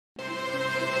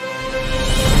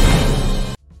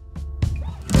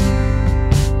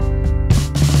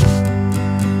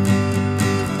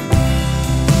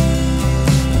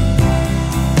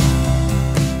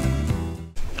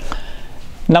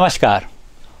નમસ્કાર,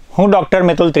 હું doctor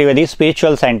Mitul Trivedi,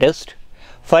 spiritual scientist,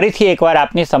 ફરીથી એકવાર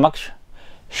આપની સમક્ષ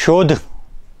શોધ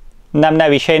નામના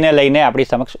વિષયને લઈને આપણી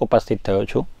સમક્ષ ઉપસ્થિત થયો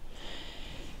છું.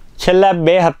 છેલ્લા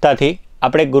 2 હપ્તાથી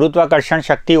આપણે ગુરુત્વાકર્ષણ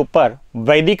શક્તિ ઉપર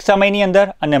વૈદિક સમયની અંદર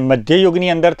અને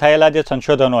મધ્યયુગની અંદર થયેલા જે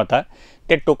સંશોધનો હતા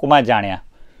તે ટૂંકમાં જાણ્યા.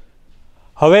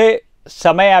 હવે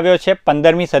સમય આવ્યો છે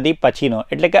 15મી સદી પછીનો,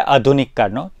 એટલે કે આધુનિક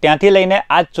કાળનો. ત્યાંથી લઈને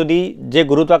આજ સુધી જે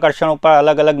ગુરુત્વાકર્ષણ ઉપર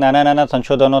અલગ અલગ નાના નાના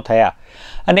સંશોધનો થયા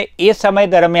અને એ સમય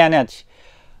દરમિયાન જ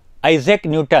આઇઝેક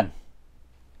ન્યૂટન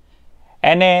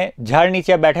એને ઝાડ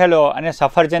નીચે બેઠેલો અને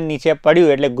સફરજન નીચે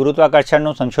પડ્યું એટલે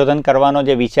ગુરુત્વાકર્ષણનું સંશોધન કરવાનો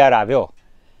જે વિચાર આવ્યો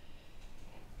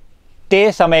તે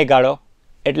સમયગાળો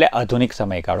એટલે આધુનિક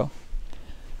સમયગાળો.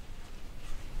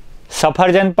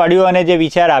 સફરજન પડ્યું અને જે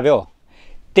વિચાર આવ્યો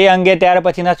તે અંગે ત્યાર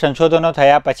પછીના સંશોધનો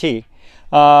થયા પછી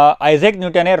આઇઝેક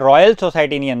ન્યૂટને રોયલ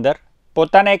સોસાયટીની અંદર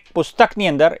પોતાના એક પુસ્તકની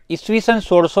અંદર ઈસવીસન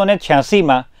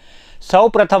 1686માં સૌ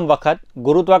પ્રથમ વખત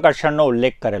ગુરુત્વાકર્ષણનો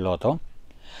ઉલ્લેખ કરેલો હતો.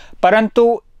 પરંતુ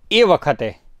એ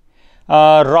વખતે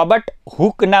રોબર્ટ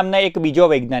હુક નામના એક બીજો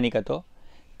વૈજ્ઞાનિક હતો.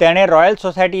 તેણે રોયલ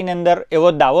સોસાયટીની અંદર એવો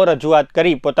દાવો રજૂઆત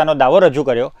કરી, પોતાનો દાવો રજૂ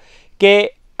કર્યો કે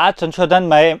આ સંશોધન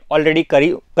મેં ઓલરેડી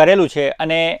કરેલું છે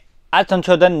અને આ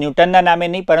સંશોધન ન્યૂટનના નામે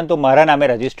નહીં પરંતુ મારા નામે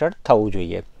રજિસ્ટર્ડ થવું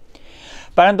જોઈએ.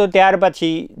 પરંતુ ત્યાર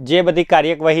પછી જે બધી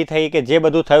કાર્યવાહી થઈ કે જે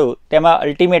બધું થયું તેમાં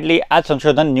અલ્ટિમેટલી આ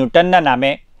સંશોધન ન્યૂટનના નામે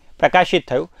પ્રકાશિત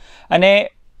થયું અને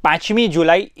 5મી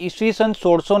જુલાઈ ઈસવીસન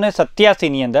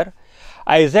 1687ની અંદર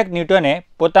આઇઝેક ન્યૂટને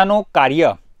પોતાનું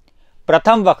કાર્ય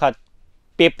પ્રથમ વખત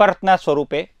પેપરના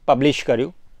સ્વરૂપે પબ્લિશ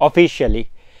કર્યું ઓફિશિયલી.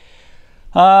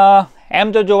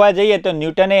 એમ તો જોવા જઈએ તો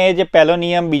ન્યૂટને એ જે પહેલો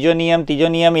નિયમ, બીજો નિયમ, ત્રીજો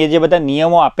નિયમ, એ જે બધા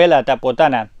નિયમો આપેલા હતા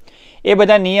પોતાના, એ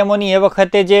બધા નિયમોની એ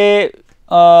વખતે જે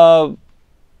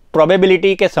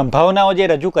પ્રોબેબિલિટી કે સંભાવનાઓ જે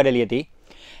રજૂ કરેલી હતી,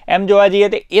 એમ જોવા જઈએ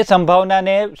તો એ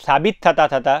સંભાવનાને સાબિત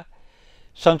થતાં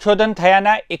સંશોધન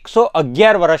થયાના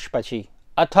 111 વર્ષ પછી,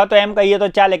 અથવા તો એમ કહીએ તો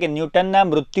ચાલે કે ન્યૂટનના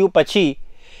મૃત્યુ પછી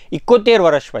 71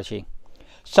 વર્ષ પછી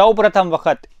સૌ પ્રથમ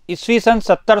વખત ઈસવીસન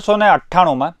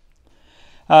 1798માં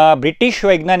બ્રિટિશ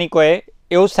વૈજ્ઞાનિકોએ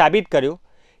એવું સાબિત કર્યું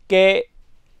કે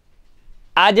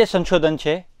આ જે સંશોધન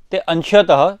છે તે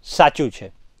અંશતઃ સાચું છે.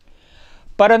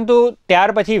 પરંતુ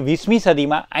ત્યાર પછી 20મી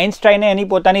સદીમાં આઇન્સ્ટાઈને એની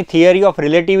પોતાની થિયરી ઓફ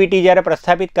રિલેટિવિટી જ્યારે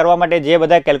પ્રસ્થાપિત કરવા માટે જે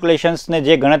બધા કેલ્ક્યુલેશન્સને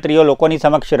જે ગણતરીઓ લોકોની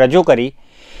સમક્ષ રજૂ કરી,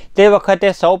 તે વખતે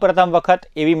સૌ પ્રથમ વખત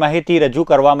એવી માહિતી રજૂ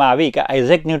કરવામાં આવી કે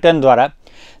આઇઝેક ન્યૂટન દ્વારા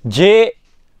જે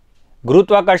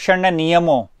ગુરુત્વાકર્ષણના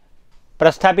નિયમો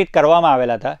પ્રસ્થાપિત કરવામાં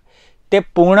આવેલા હતા તે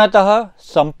પૂર્ણતઃ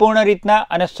સંપૂર્ણ રીતના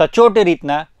અને સચોટ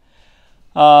રીતના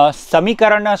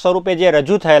સમીકરણના સ્વરૂપે જે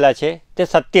રજૂ થયેલા છે તે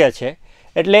સત્ય છે.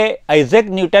 એટલે આઇઝેક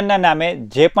ન્યૂટનના નામે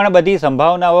જે પણ બધી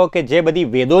સંભાવનાઓ કે જે બધી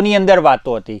વેદોની અંદર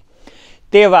વાતો હતી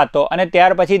તે વાતો, અને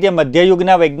ત્યાર પછી જે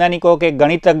મધ્યયુગના વૈજ્ઞાનિકો કે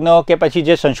ગણિતજ્ઞો કે પછી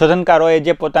જે સંશોધનકારોએ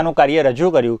જે પોતાનું કાર્ય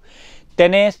રજૂ કર્યું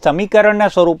તેને સમીકરણના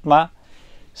સ્વરૂપમાં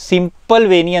સિમ્પલ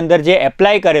વેની અંદર જે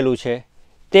એપ્લાય કરેલું છે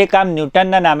તે કામ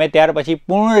ન્યૂટનના નામે ત્યાર પછી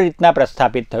પૂર્ણ રીતના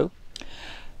પ્રસ્થાપિત થયું.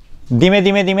 ધીમે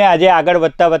ધીમે આજે આગળ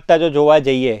વધતા જો જોવા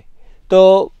જઈએ તો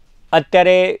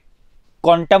અત્યારે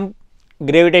ક્વોન્ટમ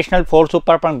ગ્રેવિટેશનલ ફોર્સ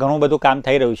ઉપર પણ ઘણું બધું કામ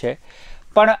થઈ રહ્યું છે.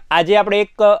 પણ આજે આપણે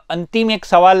એક અંતિમ એક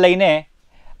સવાલ લઈને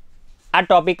આ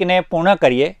ટૉપિકને પૂર્ણ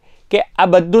કરીએ કે આ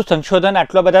બધું સંશોધન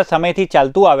આટલો બધા સમયથી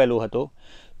ચાલતું આવેલું હતું,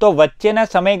 તો વચ્ચેના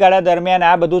સમયગાળા દરમિયાન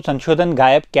આ બધું સંશોધન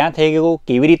ગાયબ ક્યાં થઈ ગયું,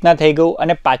 કેવી રીતના થઈ ગયું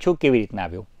અને પાછું કેવી રીતના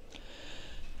આવ્યું.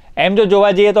 એમ જો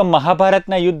જોવા જઈએ તો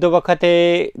મહાભારતના યુદ્ધ વખતે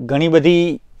ઘણી બધી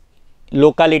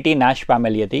લોકાલિટી નાશ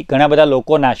પામેલી હતી, ઘણા બધા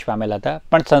લોકો નાશ પામેલા હતા,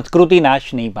 પણ સંસ્કૃતિ નાશ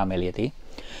નહીં પામેલી હતી.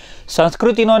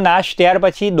 સંસ્કૃતિનો નાશ ત્યાર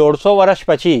પછી 150 વર્ષ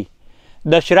પછી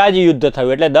દશરાજ યુદ્ધ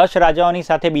થયું. એટલે 10 રાજાઓની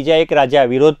સાથે બીજા એક રાજા,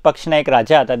 વિરોધ પક્ષના એક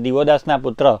રાજા હતા દિવોદાસના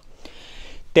પુત્ર,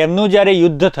 તેમનું જ્યારે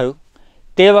યુદ્ધ થયું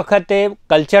તે વખતે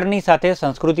કલ્ચરની સાથે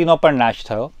સંસ્કૃતિનો પણ નાશ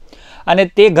થયો. અને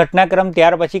તે ઘટનાક્રમ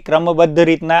ત્યાર પછી ક્રમબદ્ધ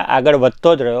રીતના આગળ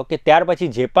વધતો જ રહ્યો કે ત્યાર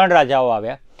પછી જે પણ રાજાઓ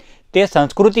આવ્યા તે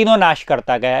સંસ્કૃતિનો નાશ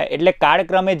કરતા ગયા. એટલે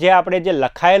કાળક્રમે જે આપણે જે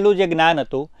લખાયેલું જે જ્ઞાન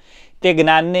હતું તે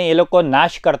જ્ઞાનને એ લોકો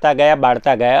નાશ કરતા ગયા,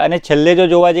 બાળતા ગયા. અને છેલ્લે જો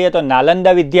જોવા જઈએ તો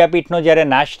નાલંદા વિદ્યાપીઠનો જ્યારે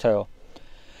નાશ થયો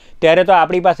ત્યારે તો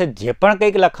આપણી પાસે જે પણ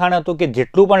કંઈક લખાણ હતું કે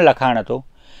જેટલું પણ લખાણ હતું,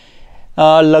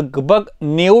 લગભગ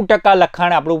 90%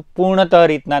 લખાણ આપણું પૂર્ણતઃ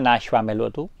રીતના નાશ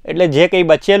પામેલું હતું. એટલે જે કંઈ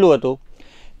બચેલું હતું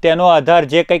તેનો આધાર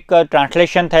જે કંઈક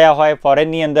ટ્રાન્સલેશન થયા હોય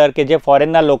ફોરેનની અંદર, કે જે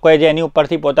ફોરેનના લોકોએ જે એની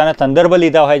ઉપરથી પોતાના સંદર્ભ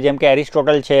લીધા હોય, જેમ કે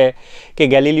એરિસ્ટોટલ છે કે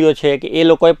ગેલિલિયો છે, કે એ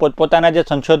લોકોએ પોતપોતાના જે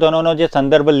સંશોધનોનો જે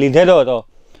સંદર્ભ લીધેલો હતો,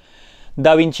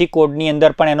 દા વિન્સી કોડની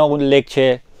અંદર પણ એનો ઉલ્લેખ છે.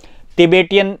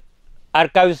 તિબેટિયન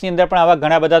આર્કાઇવ્સની અંદર પણ આવા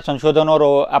ઘણા બધા સંશોધનો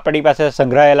આપણી પાસે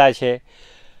સંગ્રહાયેલા છે.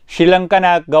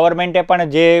 શ્રીલંકાના ગવર્મેન્ટે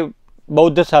પણ જે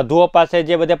બૌદ્ધ સાધુઓ પાસે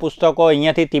જે બધા પુસ્તકો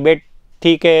અહીંયાથી તિબેટ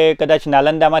નાસિકથી કે કદાચ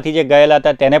નાલંદામાંથી જે ગયેલા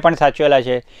હતા તેને પણ સાચવેલા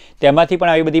છે, તેમાંથી પણ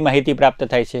આવી બધી માહિતી પ્રાપ્ત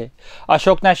થાય છે.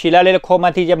 અશોકના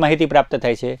શિલાલેખોમાંથી જે માહિતી પ્રાપ્ત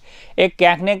થાય છે એ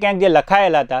ક્યાંક ને ક્યાંક જે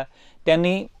લખાયેલા હતા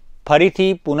તેની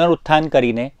ફરીથી પુનરુત્થાન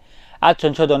કરીને આ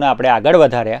સંશોધનો આપણે આગળ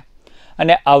વધાર્યા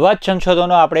અને આવા જ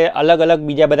સંશોધનો આપણે અલગ અલગ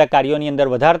બીજા બધા કાર્યોની અંદર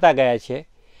વધારતા ગયા છે.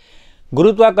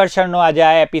 ગુરુત્વાકર્ષણનો આજે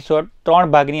આ એપિસોડ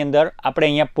 3 ભાગની અંદર આપણે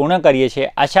અહીંયા પૂર્ણ કરીએ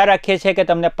છીએ. આશા રાખીએ છીએ કે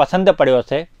તમને પસંદ પડ્યો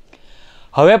હશે.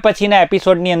 હવે પછીના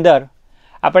એપિસોડની અંદર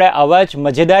આપણે આવા જ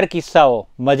મજેદાર કિસ્સાઓ,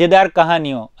 મજેદાર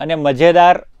કહાનીઓ અને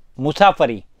મજેદાર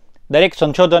મુસાફરી દરેક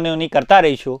સંશોધનોની કરતા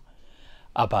રહીશું.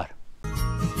 આભાર.